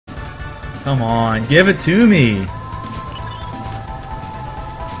Come on, give it to me!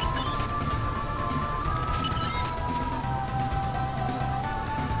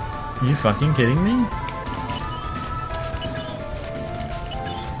 Are you fucking kidding me?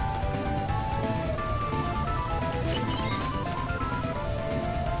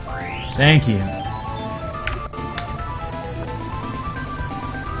 Thank you.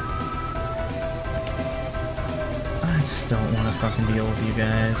 I just don't want to fucking deal with you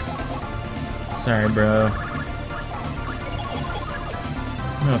guys. Sorry, bro.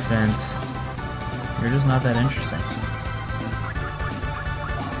 No offense. You're just not that interesting.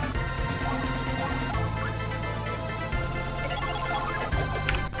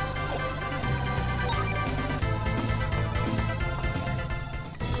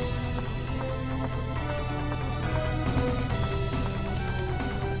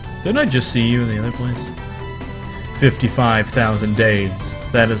 Didn't I just see you in the other place? 55,000 days.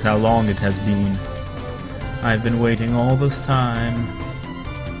 That is how long it has been. I've been waiting all this time.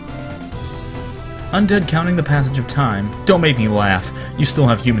 Undead counting the passage of time. Don't make me laugh. You still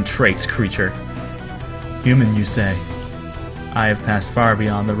have human traits, creature. Human, you say? I have passed far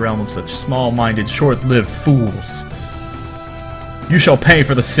beyond the realm of such small-minded, short-lived fools. You shall pay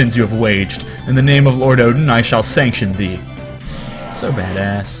for the sins you have waged. In the name of Lord Odin, I shall sanction thee. So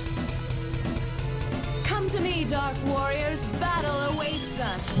badass. Come to me, Dark Warriors. Battle awaits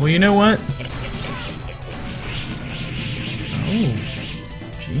us. Well, you know what? Oh,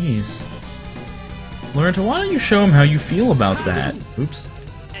 jeez. Lorenta, why don't you show him how you feel about that? Oops.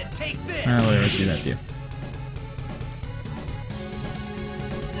 I'll never see that too.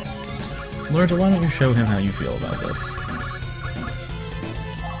 Lorenta, why don't you show him how you feel about this?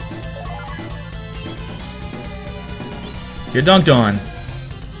 You're dunked on.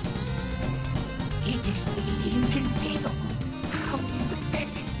 It is inconceivable. How pathetic.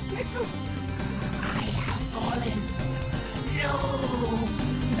 I have fallen. No.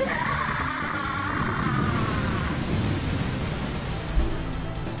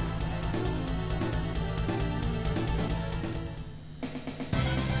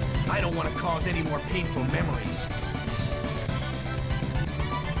 I don't want to cause any more painful memories.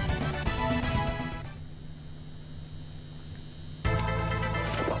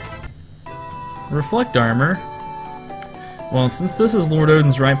 Reflect armor. Well, since this is Lord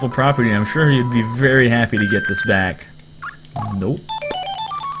Odin's rightful property, I'm sure he'd be very happy to get this back. Nope.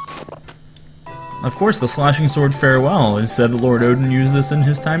 Of course, the slashing sword farewell. It said that Lord Odin used this in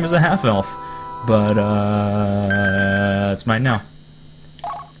his time as a half-elf. But, it's mine now.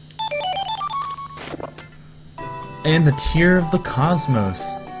 And the Tear of the Cosmos.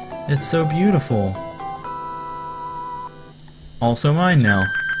 It's so beautiful. Also mine now.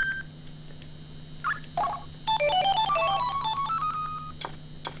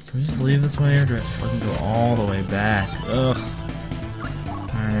 Can we just leave this way, or do I have to fucking go all the way back? Ugh.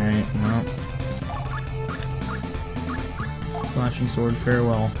 Alright, well. Slashing sword,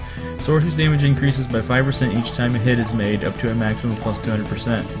 farewell. Sword whose damage increases by 5% each time a hit is made, up to a maximum of plus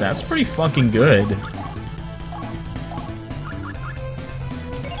 200%. That's pretty fucking good.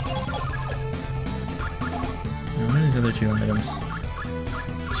 Now, what are these other two items?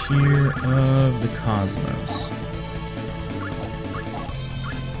 Tear of the Cosmos.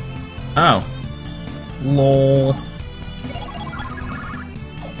 Oh. Lol.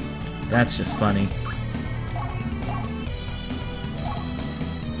 That's just funny.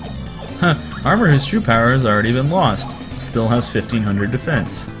 Huh. Armor whose true power has already been lost. Still has 1500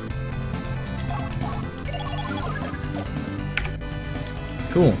 defense.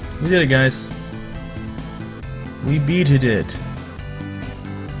 Cool. We did it, guys. We beated it.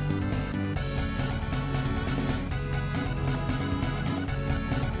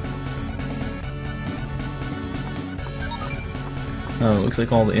 Oh, it looks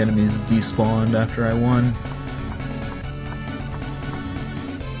like all the enemies despawned after I won.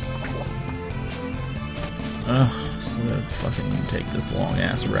 Ugh, so that fucking take this long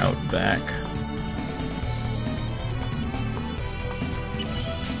ass route back.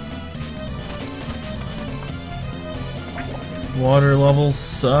 Water levels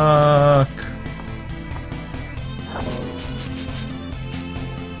suck.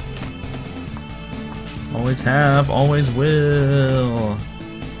 Always have, always will.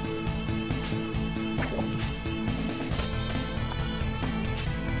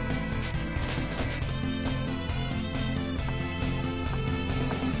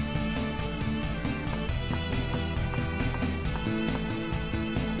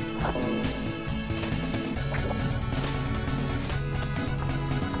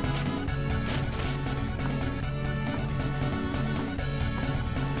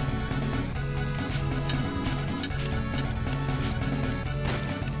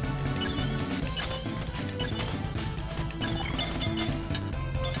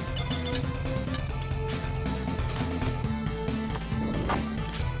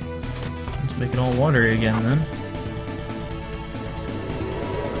 make it all watery again then.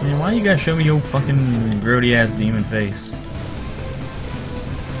 I mean, why you guys show me your fucking grody ass demon face?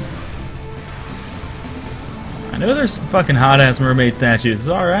 I know there's some fucking hot ass mermaid statues. It's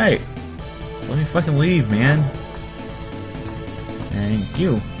alright. Let me fucking leave, man. Thank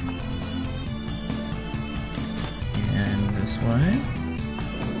you. And this way.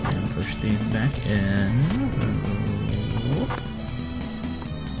 And push these back in.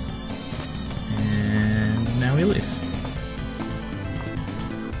 And now we leave.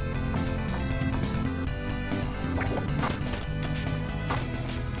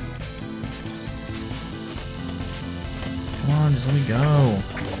 Come on, just let me go.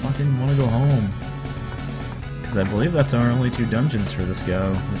 I fucking want to go home. Because I believe that's our only 2 dungeons for this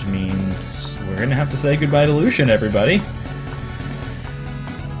go, which means we're gonna have to say goodbye to Lucian, everybody.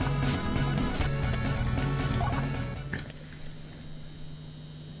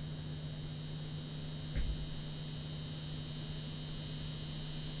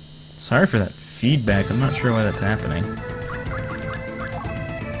 Sorry for that feedback, I'm not sure why that's happening.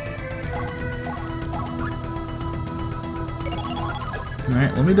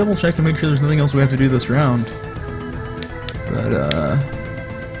 Alright, let me double check to make sure there's nothing else we have to do this round. But,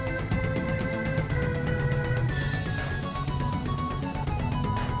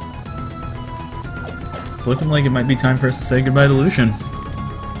 it's looking like it might be time for us to say goodbye to Lucian.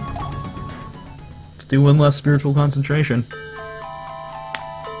 Let's do one less spiritual concentration.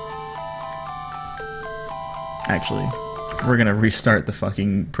 Actually, we're gonna restart the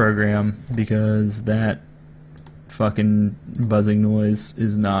fucking program because that fucking buzzing noise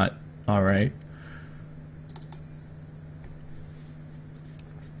is not alright.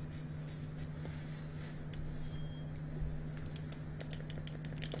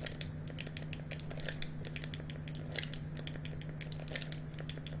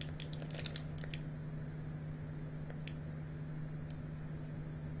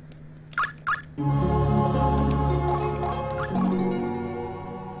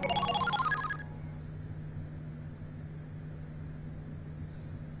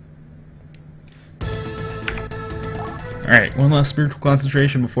 Alright, one last spiritual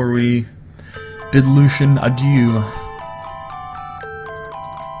concentration before we bid Lucian adieu.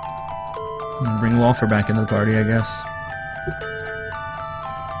 And bring Walfer back into the party, I guess.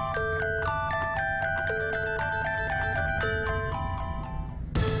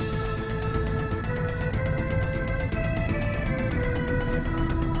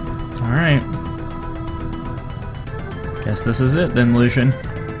 Alright. Guess this is it then, Lucian.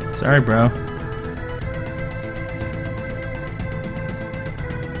 Sorry, bro.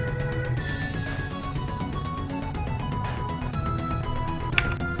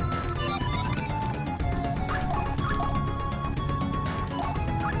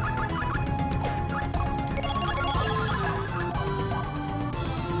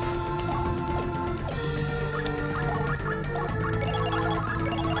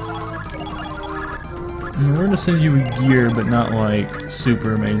 We're gonna send you gear, but not like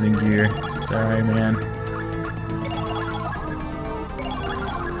super amazing gear. Sorry, man.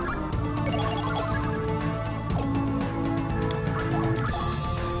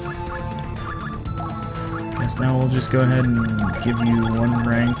 Guess now we'll just go ahead and give you 1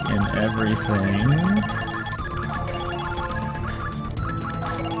 rank in everything.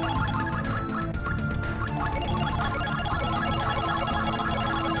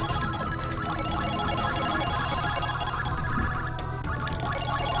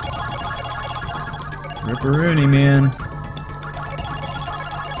 Ripperoonie, man.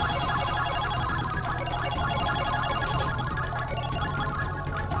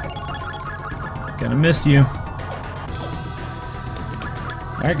 Gonna miss you.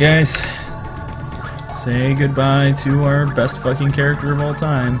 Alright, guys. Say goodbye to our best fucking character of all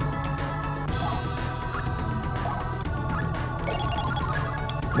time.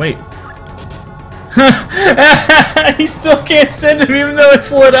 Wait. He still can't send him even though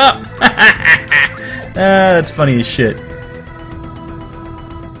it's lit up. That's funny as shit.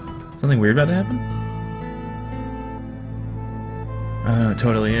 Something weird about to happen? It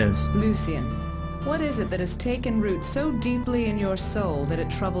totally is. Lucian, what is it that has taken root so deeply in your soul that it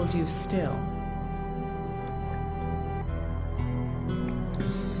troubles you still?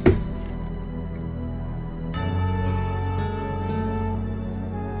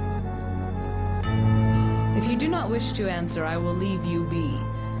 If you do not wish to answer, I will leave you be.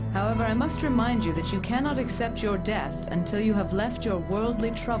 However, I must remind you that you cannot accept your death until you have left your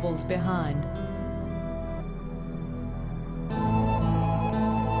worldly troubles behind.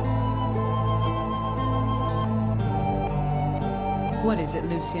 What is it,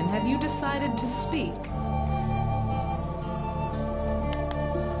 Lucian? Have you decided to speak?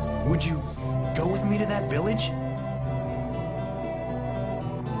 Would you go with me to that village?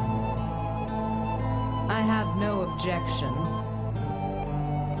 I have no objection.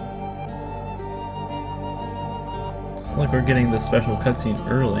 It's like we're getting the special cutscene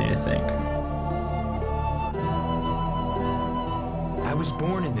early, I think. I was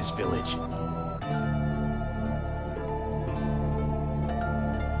born in this village.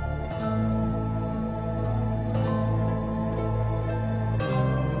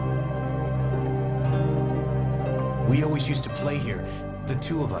 We always used to play here, the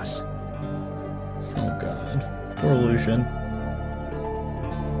two of us. Oh god. Poor Lucian.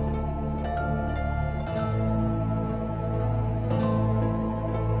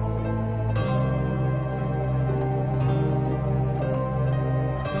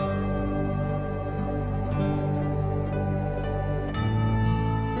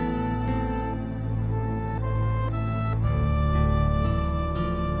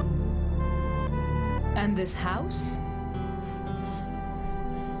 And this house?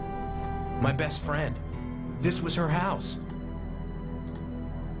 My best friend. This was her house.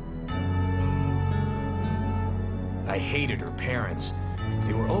 I hated her parents.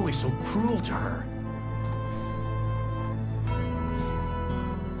 They were always so cruel to her.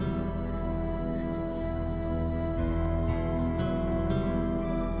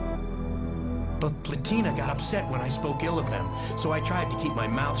 But Platina got upset when I spoke ill of them, so I tried to keep my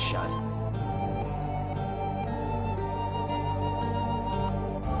mouth shut.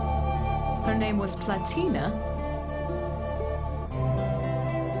 Her name was Platina?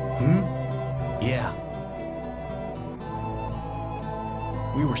 Yeah.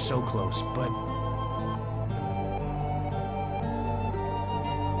 We were so close, but...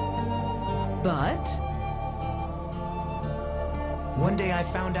 But? One day I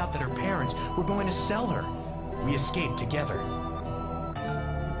found out that her parents were going to sell her. We escaped together.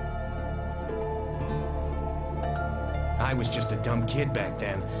 I was just a dumb kid back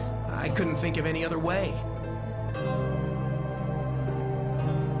then. I couldn't think of any other way.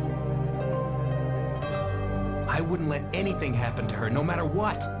 I wouldn't let anything happen to her, no matter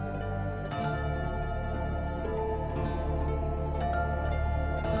what.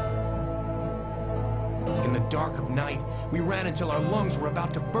 In the dark of night, we ran until our lungs were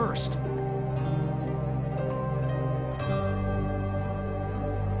about to burst.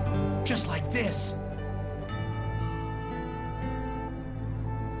 Just like this.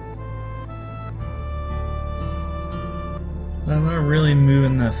 I'm not really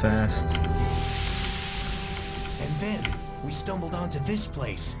moving that fast. And then we stumbled onto this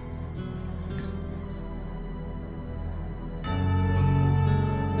place.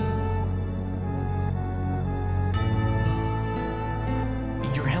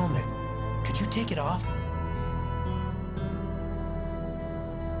 Your helmet. Could you take it off?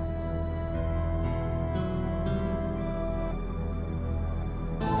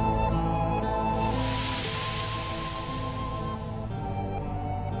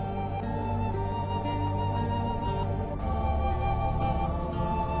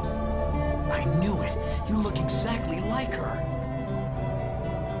 I knew it. You look exactly like her.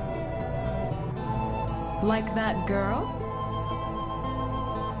 Like that girl?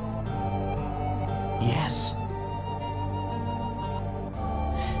 Yes.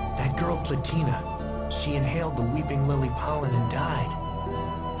 That girl Platina. She inhaled the weeping lily pollen and died.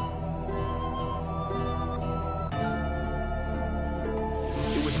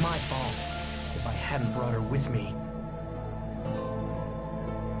 It was my fault if I hadn't brought her with me.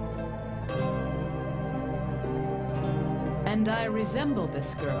 And I resemble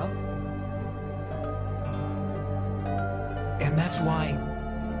this girl. And that's why...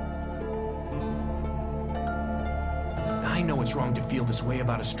 I know it's wrong to feel this way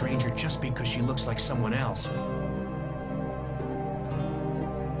about a stranger just because she looks like someone else.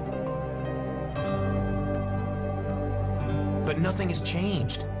 But nothing has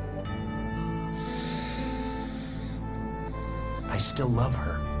changed. I still love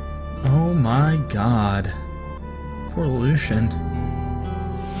her. Oh my god. Poor Lucian.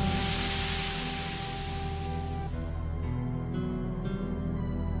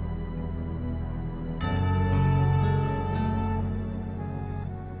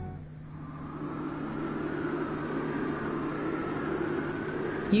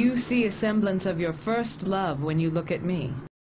 You see a semblance of your first love when you look at me.